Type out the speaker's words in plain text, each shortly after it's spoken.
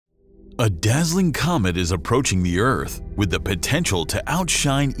A dazzling comet is approaching the Earth with the potential to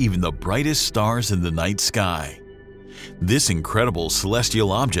outshine even the brightest stars in the night sky. This incredible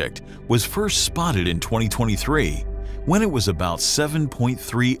celestial object was first spotted in 2023 when it was about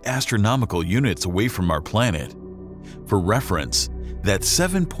 7.3 astronomical units away from our planet. For reference, that's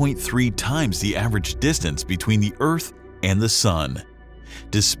 7.3 times the average distance between the Earth and the Sun.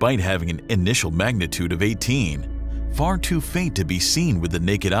 Despite having an initial magnitude of 18, far too faint to be seen with the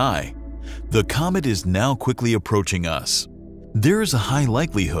naked eye, the comet is now quickly approaching us. There is a high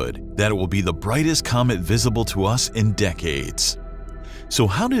likelihood that it will be the brightest comet visible to us in decades. So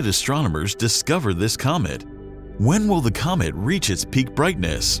how did astronomers discover this comet? When will the comet reach its peak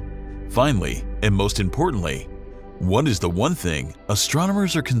brightness? Finally, and most importantly, what is the one thing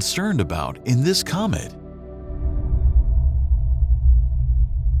astronomers are concerned about in this comet?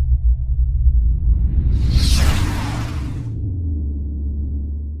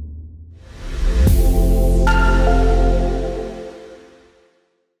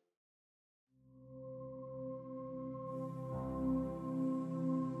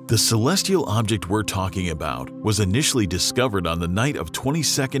 The celestial object we're talking about was initially discovered on the night of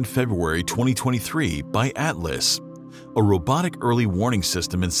 22nd February 2023 by ATLAS, a robotic early warning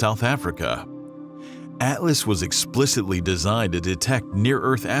system in South Africa. ATLAS was explicitly designed to detect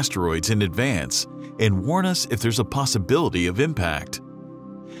near-Earth asteroids in advance and warn us if there's a possibility of impact.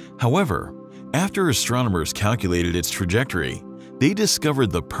 However, after astronomers calculated its trajectory, they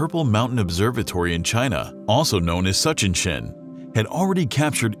discovered the Purple Mountain Observatory in China, also known as Tsuchinshan, had already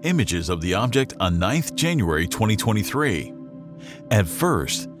captured images of the object on 9th January 2023. At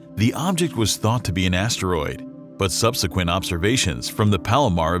first, the object was thought to be an asteroid, but subsequent observations from the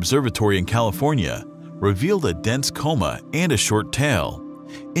Palomar Observatory in California revealed a dense coma and a short tail,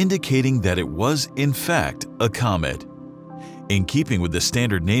 indicating that it was, in fact, a comet. In keeping with the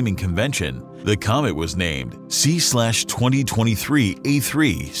standard naming convention, the comet was named C/2023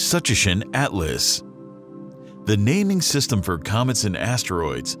 A3 Tsuchinshan-ATLAS. The naming system for comets and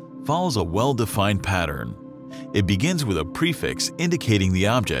asteroids follows a well-defined pattern. It begins with a prefix indicating the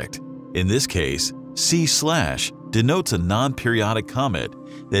object. In this case, C/ denotes a non-periodic comet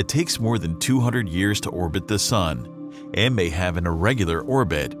that takes more than 200 years to orbit the Sun and may have an irregular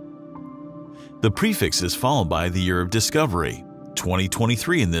orbit. The prefix is followed by the year of discovery,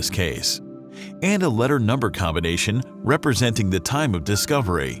 2023 in this case, and a letter-number combination representing the time of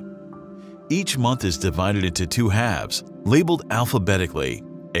discovery. Each month is divided into two halves, labeled alphabetically,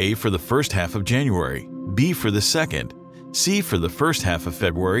 A for the first half of January, B for the second, C for the first half of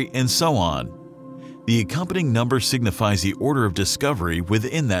February, and so on. The accompanying number signifies the order of discovery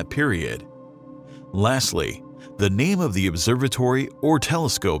within that period. Lastly, the name of the observatory or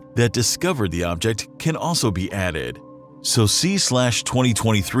telescope that discovered the object can also be added. So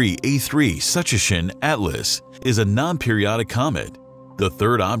C/2023 A3 Tsuchinshan-ATLAS is a non-periodic comet, the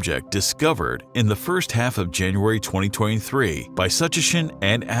third object discovered in the first half of January 2023 by Tsuchinshan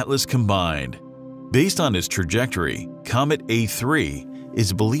and ATLAS combined. Based on its trajectory, Comet A3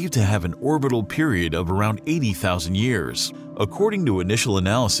 is believed to have an orbital period of around 80,000 years, according to initial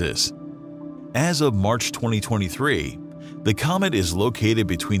analysis. As of March 2023, the comet is located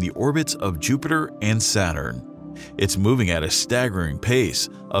between the orbits of Jupiter and Saturn. It's moving at a staggering pace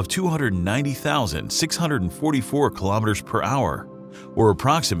of 290,644 kilometers per hour, or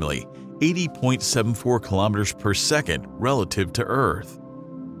approximately 80.74 kilometers per second relative to Earth.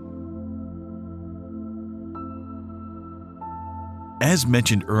 As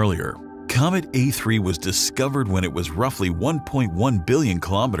mentioned earlier, Comet A3 was discovered when it was roughly 1.1 billion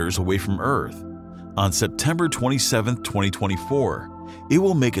kilometers away from Earth. On September 27, 2024, it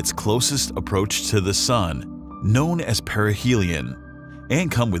will make its closest approach to the Sun, known as perihelion,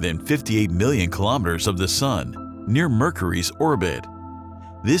 and come within 58 million kilometers of the Sun, near Mercury's orbit.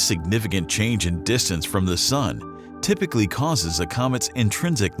 This significant change in distance from the Sun typically causes a comet's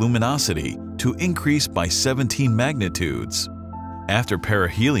intrinsic luminosity to increase by 17 magnitudes. After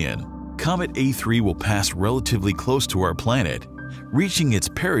perihelion, Comet A3 will pass relatively close to our planet, reaching its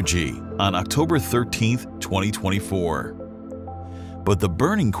perigee on October 13, 2024. But the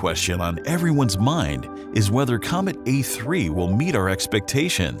burning question on everyone's mind is whether Comet A3 will meet our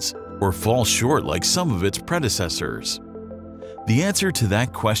expectations or fall short like some of its predecessors. The answer to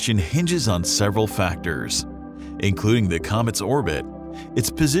that question hinges on several factors, including the comet's orbit, its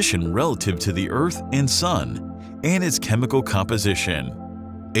position relative to the Earth and Sun, and its chemical composition.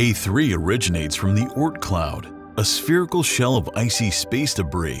 A3 originates from the Oort cloud, a spherical shell of icy space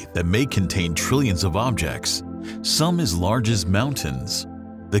debris that may contain trillions of objects, some as large as mountains.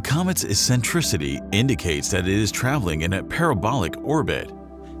 The comet's eccentricity indicates that it is traveling in a parabolic orbit.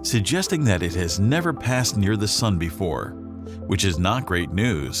 suggesting that it has never passed near the Sun before, which is not great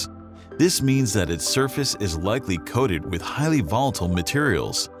news. This means that its surface is likely coated with highly volatile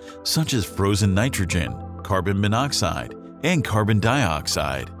materials such as frozen nitrogen, carbon monoxide, and carbon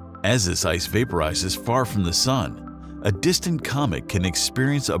dioxide. As this ice vaporizes far from the Sun, a distant comet can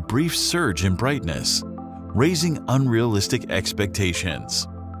experience a brief surge in brightness, raising unrealistic expectations.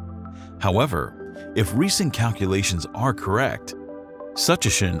 However, if recent calculations are correct,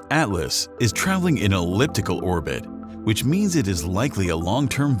 Tsuchinshan-ATLAS is traveling in an elliptical orbit, which means it is likely a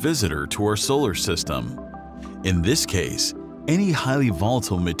long-term visitor to our solar system. In this case, any highly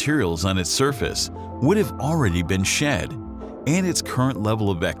volatile materials on its surface would have already been shed, and its current level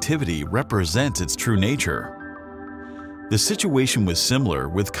of activity represents its true nature. The situation was similar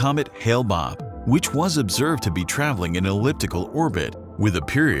with Comet Hale-Bopp, which was observed to be traveling in an elliptical orbit with a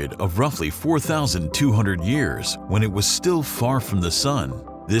period of roughly 4,200 years when it was still far from the Sun.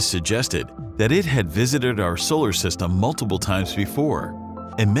 This suggested that it had visited our solar system multiple times before,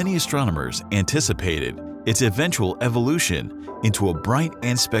 and many astronomers anticipated its eventual evolution into a bright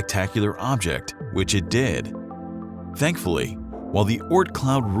and spectacular object, which it did. Thankfully, while the Oort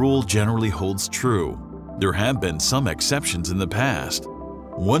cloud rule generally holds true, there have been some exceptions in the past.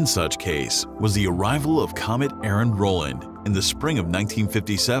 One such case was the arrival of Comet Aaron-Rowland in the spring of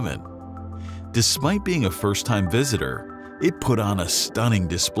 1957. Despite being a first-time visitor, it put on a stunning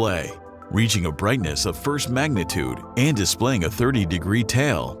display, reaching a brightness of first magnitude and displaying a 30-degree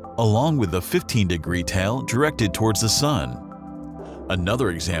tail, along with a 15-degree tail directed towards the Sun. Another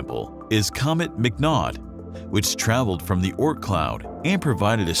example is Comet McNaught, which traveled from the Oort cloud and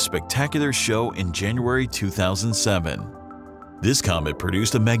provided a spectacular show in January 2007. This comet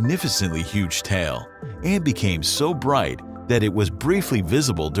produced a magnificently huge tail and became so bright that it was briefly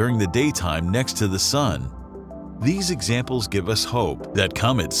visible during the daytime next to the Sun. These examples give us hope that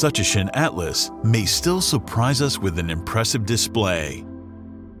Comet Tsuchinshan-ATLAS may still surprise us with an impressive display.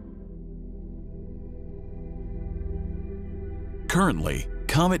 Currently,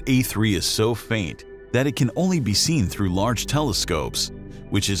 Comet A3 is so faint that it can only be seen through large telescopes,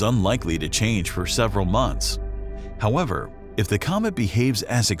 which is unlikely to change for several months. However, if the comet behaves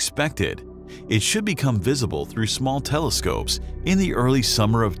as expected, it should become visible through small telescopes in the early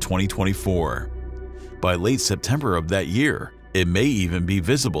summer of 2024. By late September of that year, it may even be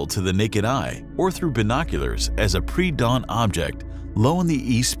visible to the naked eye or through binoculars as a pre-dawn object low in the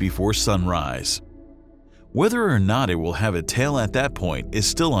east before sunrise. Whether or not it will have a tail at that point is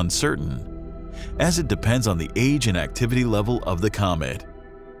still uncertain, as it depends on the age and activity level of the comet.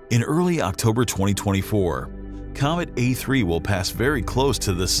 In early October 2024, Comet A3 will pass very close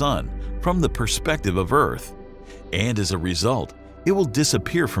to the Sun from the perspective of Earth, and as a result, it will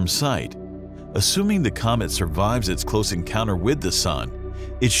disappear from sight. Assuming the comet survives its close encounter with the Sun,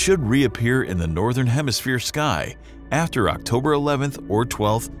 it should reappear in the northern hemisphere sky after October 11th or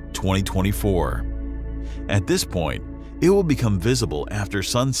 12th, 2024. At this point, it will become visible after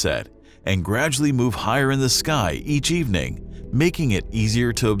sunset and gradually move higher in the sky each evening, making it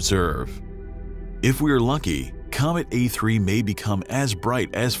easier to observe. If we are lucky, Comet A3 may become as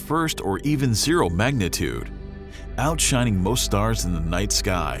bright as first or even zero magnitude, outshining most stars in the night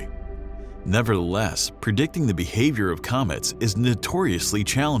sky. Nevertheless, predicting the behavior of comets is notoriously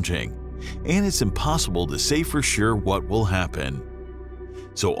challenging, and it's impossible to say for sure what will happen.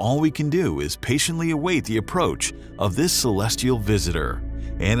 So all we can do is patiently await the approach of this celestial visitor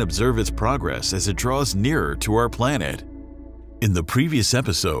and observe its progress as it draws nearer to our planet. In the previous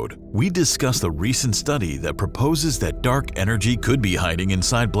episode, we discussed a recent study that proposes that dark energy could be hiding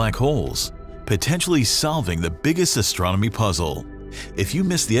inside black holes, potentially solving the biggest astronomy puzzle. If you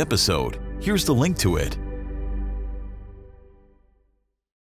missed the episode, here's the link to it.